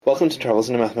Welcome to Travels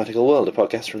in a Mathematical World, a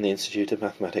podcast from the Institute of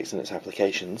Mathematics and its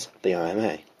Applications, the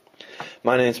IMA.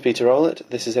 My name is Peter Rowlett.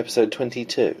 This is episode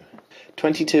 22.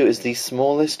 22 is the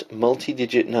smallest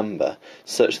multi-digit number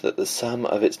such that the sum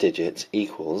of its digits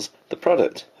equals the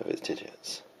product of its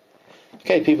digits.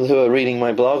 Okay, people who are reading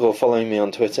my blog or following me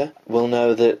on Twitter will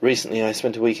know that recently I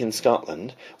spent a week in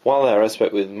Scotland. While there, I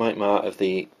spoke with Mike Maher of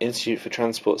the Institute for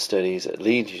Transport Studies at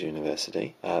Leeds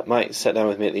University. Mike sat down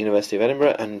with me at the University of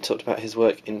Edinburgh and talked about his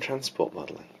work in transport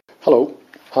modelling. Hello,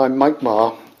 I'm Mike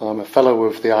Maher. I'm a Fellow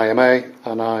of the IMA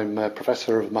and I'm a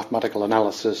Professor of Mathematical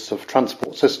Analysis of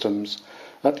Transport Systems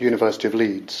at the University of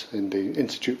Leeds in the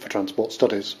Institute for Transport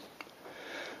Studies.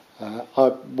 I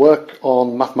work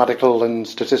on mathematical and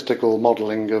statistical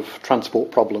modelling of transport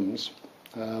problems.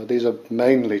 These are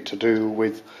mainly to do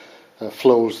with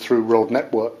flows through road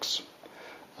networks.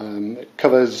 It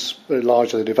covers very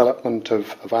largely the development of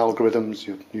algorithms,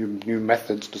 new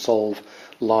methods to solve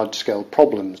large-scale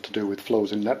problems to do with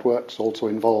flows in networks. Also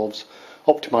involves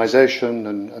optimization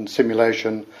and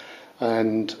simulation,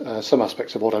 and some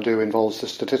aspects of what I do involves the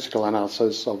statistical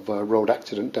analysis of road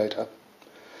accident data.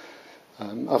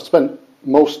 I've spent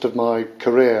most of my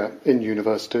career in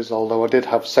universities, although I did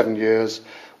have 7 years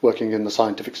working in the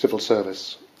Scientific Civil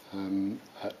Service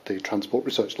at the Transport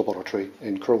Research Laboratory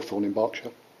in Crowthorne in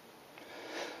Berkshire.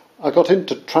 I got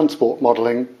into transport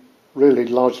modelling really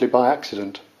largely by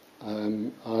accident. I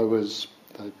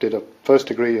did a first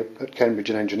degree at Cambridge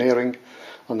in engineering,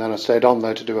 and then I stayed on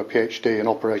there to do a PhD in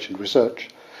operations research.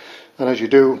 And as you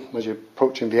do, as you're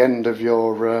approaching the end of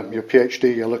your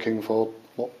PhD, you're looking for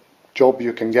what job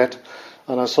you can get,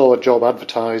 and I saw a job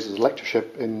advertised as a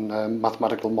lectureship in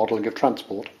mathematical modelling of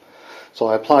transport. So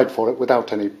I applied for it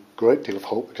without any great deal of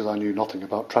hope because I knew nothing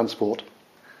about transport,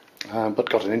 but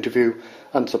got an interview,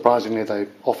 and surprisingly they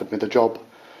offered me the job.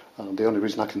 The only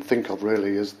reason I can think of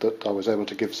really is that I was able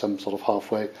to give some sort of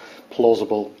halfway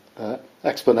plausible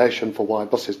explanation for why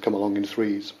buses come along in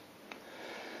threes.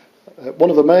 One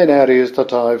of the main areas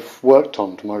that I've worked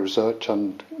on to my research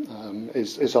and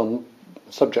is on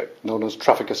a subject known as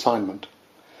traffic assignment.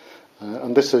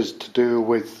 And this is to do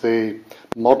with the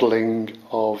modelling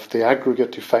of the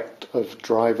aggregate effect of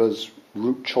drivers'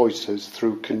 route choices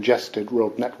through congested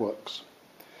road networks.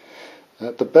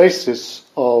 The basis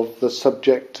of the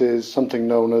subject is something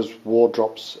known as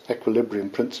Wardrop's equilibrium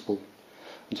principle.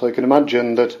 And so you can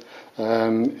imagine that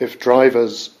if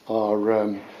drivers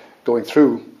are going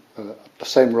through the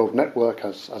same road network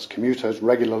as commuters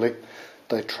regularly,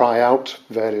 they try out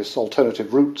various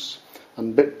alternative routes,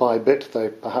 and bit by bit they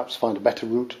perhaps find a better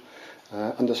route.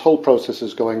 And this whole process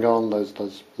is going on.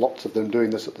 There's lots of them doing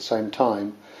this at the same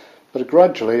time. But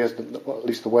gradually, at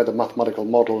least the way the mathematical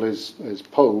model is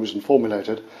posed and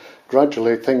formulated,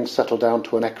 gradually things settle down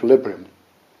to an equilibrium,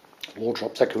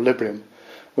 Wardrop's equilibrium,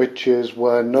 which is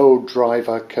where no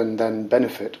driver can then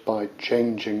benefit by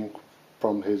changing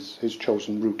from his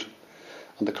chosen route.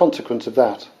 And the consequence of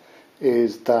that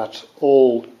is that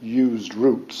all used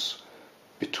routes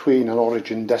between an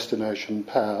origin-destination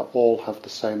pair all have the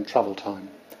same travel time.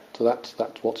 So that's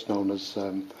what's known as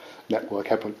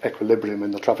network equilibrium in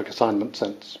the traffic assignment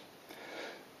sense.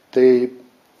 The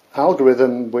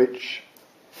algorithm which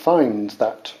finds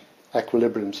that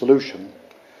equilibrium solution,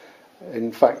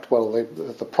 in fact,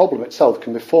 the problem itself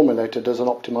can be formulated as an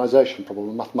optimization problem,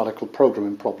 a mathematical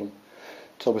programming problem.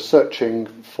 So we're searching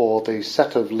for the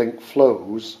set of link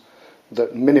flows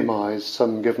that minimize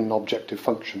some given objective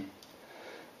function.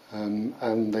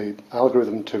 And the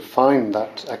algorithm to find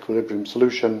that equilibrium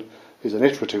solution is an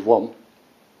iterative one.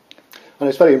 And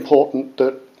it's very important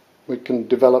that we can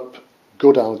develop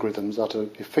good algorithms that are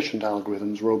efficient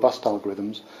algorithms, robust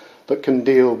algorithms, that can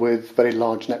deal with very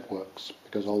large networks.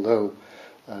 Because although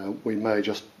we may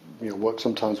just work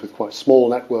sometimes with quite small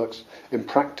networks, in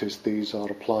practice these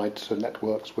are applied to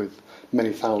networks with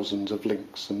many thousands of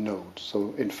links and nodes.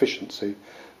 So efficiency,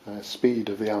 speed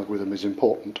of the algorithm is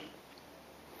important.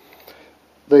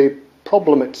 The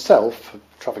problem itself,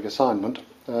 traffic assignment,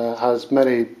 has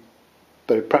many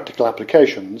very practical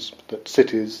applications that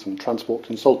cities and transport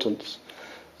consultants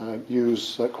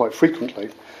use quite frequently.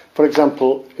 For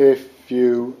example, if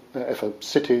a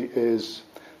city is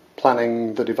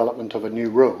planning the development of a new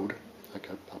road, like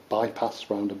a bypass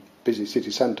around a busy city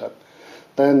centre,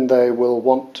 then they will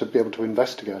want to be able to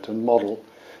investigate and model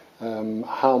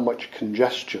how much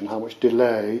congestion, how much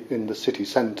delay in the city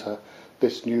centre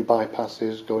this new bypass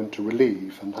is going to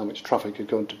relieve and how much traffic is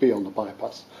going to be on the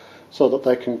bypass, so that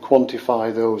they can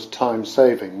quantify those time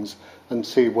savings and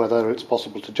see whether it's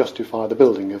possible to justify the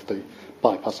building of the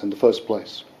bypass in the first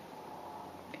place.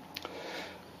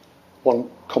 One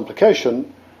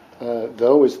complication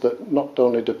though, is that not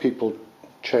only do people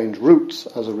change routes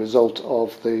as a result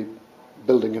of the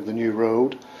building of the new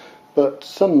road, but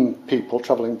some people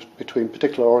travelling between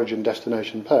particular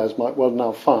origin-destination pairs might well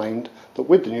now find that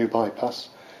with the new bypass,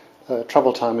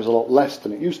 travel time is a lot less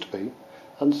than it used to be,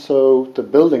 and so the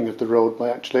building of the road may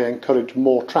actually encourage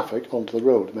more traffic onto the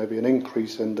road, maybe an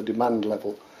increase in the demand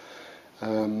level.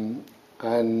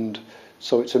 And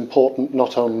so it's important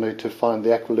not only to find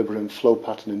the equilibrium flow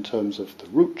pattern in terms of the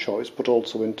route choice, but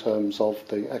also in terms of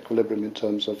the equilibrium in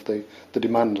terms of the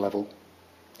demand level.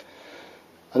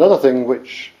 Another thing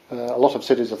which a lot of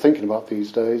cities are thinking about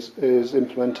these days is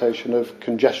implementation of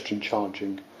congestion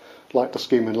charging, like the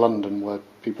scheme in London where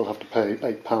people have to pay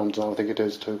 £8 now, I think it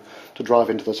is, to drive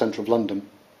into the centre of London.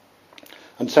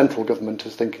 And central government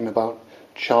is thinking about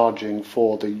charging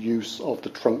for the use of the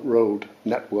trunk road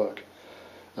network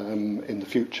in the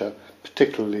future,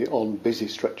 particularly on busy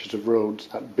stretches of roads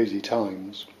at busy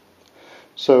times.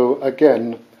 So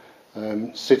again,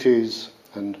 cities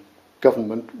and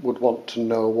government would want to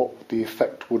know what the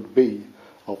effect would be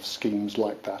of schemes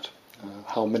like that.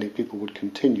 How many people would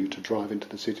continue to drive into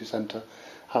the city centre,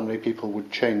 how many people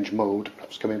would change mode,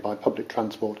 perhaps coming by public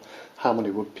transport, how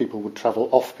many people would travel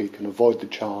off-peak and avoid the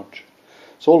charge.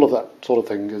 So all of that sort of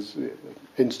thing is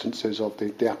instances of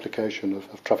the application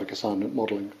of traffic assignment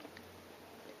modelling.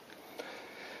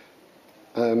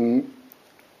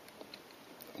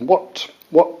 What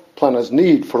planners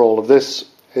need for all of this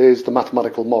is the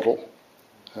mathematical model,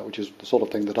 which is the sort of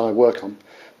thing that I work on,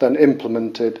 then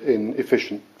implemented in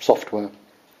efficient software.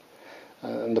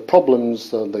 And the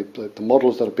problems, the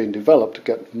models that have been developed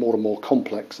get more and more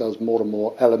complex as more and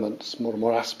more elements, more and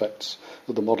more aspects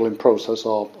of the modelling process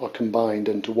are combined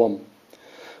into one.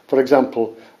 For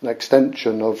example, an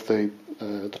extension of the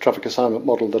traffic assignment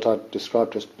model that I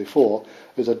described just before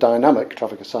is a dynamic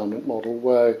traffic assignment model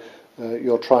where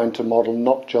you're trying to model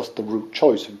not just the route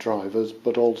choice of drivers,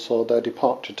 but also their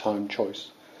departure time choice.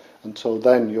 And so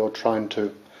then you're trying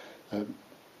to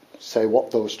say what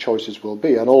those choices will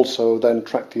be, and also then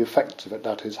track the effects of it.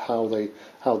 That is how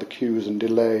the queues and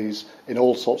delays in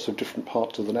all sorts of different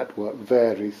parts of the network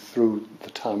vary through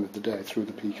the time of the day, through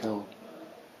the peak hour.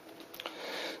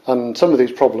 And some of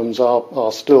these problems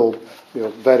are still,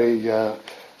 very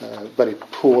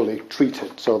poorly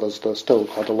treated. So there's still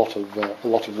quite a lot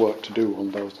of work to do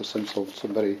on those. There's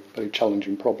some very very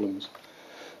challenging problems.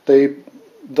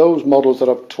 Those models that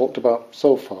I've talked about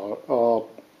so far are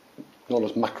known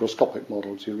as macroscopic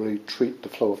models. You really treat the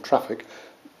flow of traffic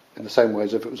in the same way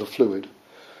as if it was a fluid,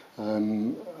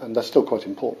 and they're still quite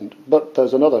important. But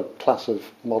there's another class of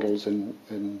models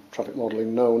in traffic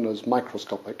modelling known as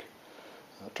microscopic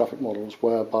traffic models,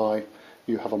 whereby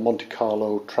you have a Monte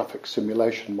Carlo traffic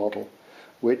simulation model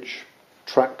which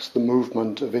tracks the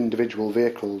movement of individual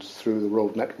vehicles through the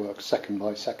road network second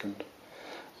by second.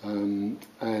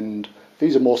 And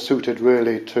these are more suited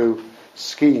really to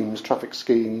traffic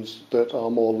schemes that are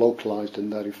more localised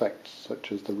in their effects,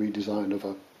 such as the redesign of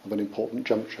an important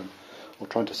junction, or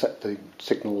trying to set the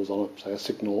signals on, say, a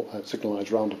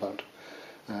signalised roundabout.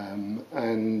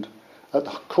 And at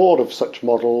the core of such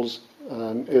models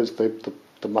is the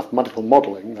mathematical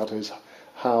modelling, that is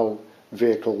how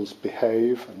vehicles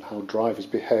behave and how drivers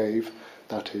behave,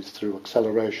 that is through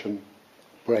acceleration,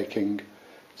 braking,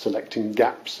 selecting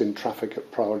gaps in traffic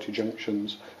at priority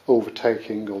junctions,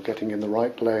 overtaking or getting in the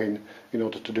right lane in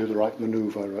order to do the right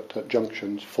manoeuvre at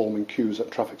junctions, forming queues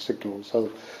at traffic signals. So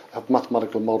I have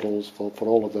mathematical models for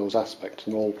all of those aspects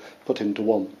and all put into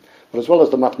one. But as well as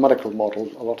the mathematical model,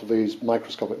 a lot of these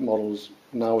microscopic models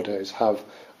nowadays have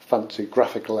fancy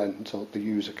graphical end, so the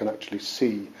user can actually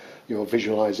see your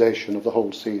visualization of the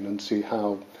whole scene and see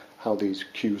how these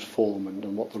queues form and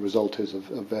what the result is of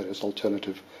various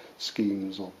alternative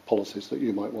schemes or policies that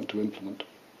you might want to implement.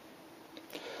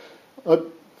 I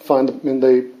find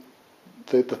that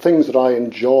the things that I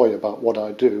enjoy about what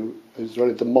I do is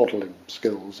really the modelling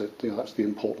skills. That's the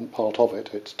important part of it.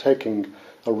 It's taking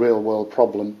a real world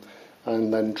problem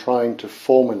and then trying to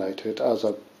formulate it as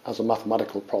a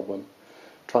mathematical problem,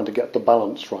 trying to get the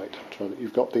balance right, so that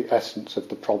you've got the essence of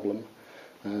the problem,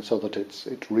 so that it's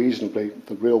reasonably,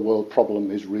 the real world problem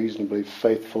is reasonably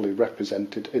faithfully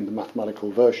represented in the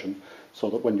mathematical version, so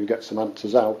that when you get some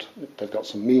answers out, they've got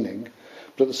some meaning,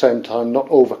 but at the same time not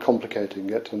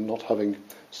overcomplicating it and not having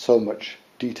so much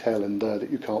detail in there that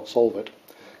you can't solve it.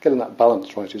 Getting that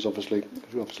balance right is obviously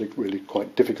really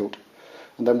quite difficult.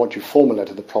 And then once you've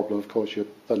formulated the problem, of course, you're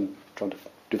then trying to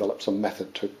develop some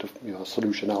method to a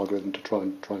solution algorithm to try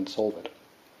and solve it.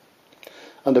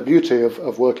 And the beauty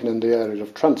of working in the area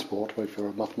of transport, if you're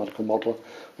a mathematical modeller,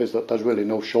 is that there's really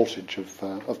no shortage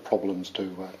of problems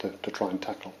to try and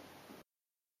tackle.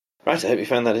 Right, I hope you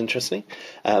found that interesting.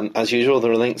 As usual,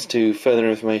 there are links to further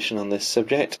information on this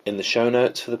subject in the show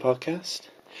notes for the podcast.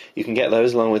 You can get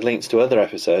those along with links to other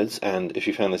episodes, and if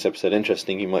you found this episode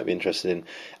interesting, you might be interested in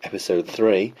episode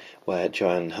 3, where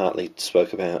Joanne Hartley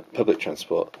spoke about public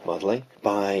transport modelling,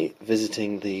 by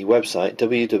visiting the website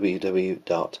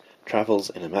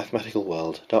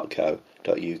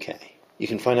www.travelsinamathematicalworld.co.uk. You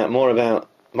can find out more about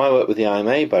my work with the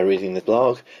IMA by reading the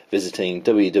blog, visiting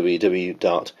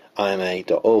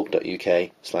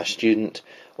www.ima.org.uk/student,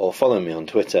 or follow me on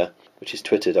Twitter, which is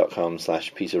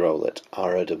twitter.com/PeterRowlett,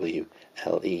 ROWLETT.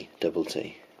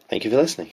 Thank you for listening.